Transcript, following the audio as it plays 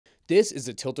This is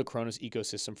the Tilta Khronos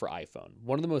ecosystem for iPhone,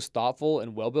 one of the most thoughtful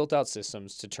and well built out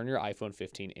systems to turn your iPhone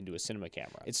 15 into a cinema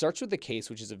camera. It starts with the case,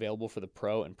 which is available for the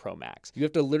Pro and Pro Max. You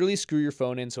have to literally screw your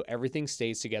phone in so everything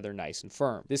stays together nice and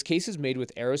firm. This case is made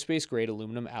with aerospace grade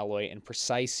aluminum alloy and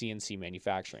precise CNC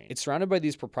manufacturing. It's surrounded by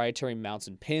these proprietary mounts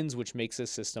and pins, which makes this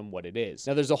system what it is.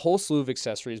 Now there's a whole slew of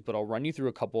accessories, but I'll run you through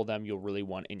a couple of them you'll really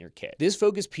want in your kit. This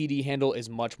Focus PD handle is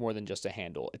much more than just a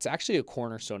handle. It's actually a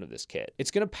cornerstone of this kit.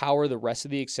 It's going to power the rest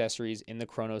of the accessories in the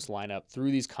Khronos lineup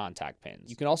through these contact pins.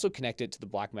 You can also connect it to the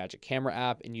Blackmagic camera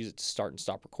app and use it to start and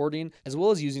stop recording, as well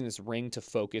as using this ring to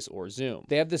focus or zoom.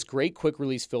 They have this great quick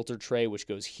release filter tray which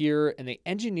goes here, and they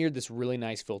engineered this really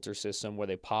nice filter system where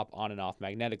they pop on and off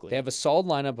magnetically. They have a solid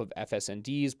lineup of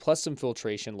FSNDs plus some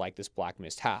filtration like this Black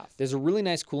Mist half. There's a really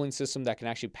nice cooling system that can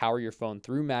actually power your phone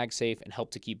through MagSafe and help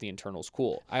to keep the internals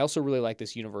cool. I also really like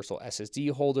this universal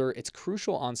SSD holder. It's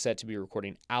crucial on set to be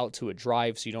recording out to a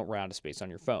drive so you don't run out of space on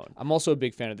your phone. I'm also a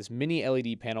big fan of this mini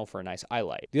LED panel for a nice eye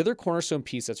light. The other cornerstone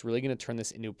piece that's really going to turn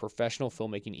this into a professional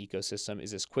filmmaking ecosystem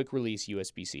is this quick release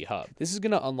USB-C hub. This is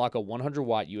going to unlock a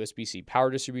 100-watt USB-C power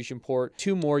distribution port,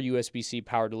 2 more USB-C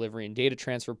power delivery and data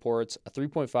transfer ports, a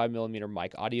 3.5mm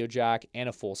mic audio jack, and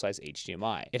a full-size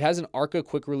HDMI. It has an Arca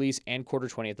quick release and quarter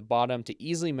 20 at the bottom to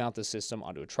easily mount the system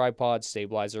onto a tripod,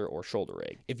 stabilizer, or shoulder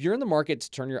rig. If you're in the market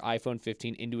to turn your iPhone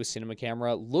 15 into a cinema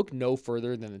camera, look no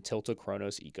further than the Tilta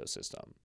Khronos ecosystem.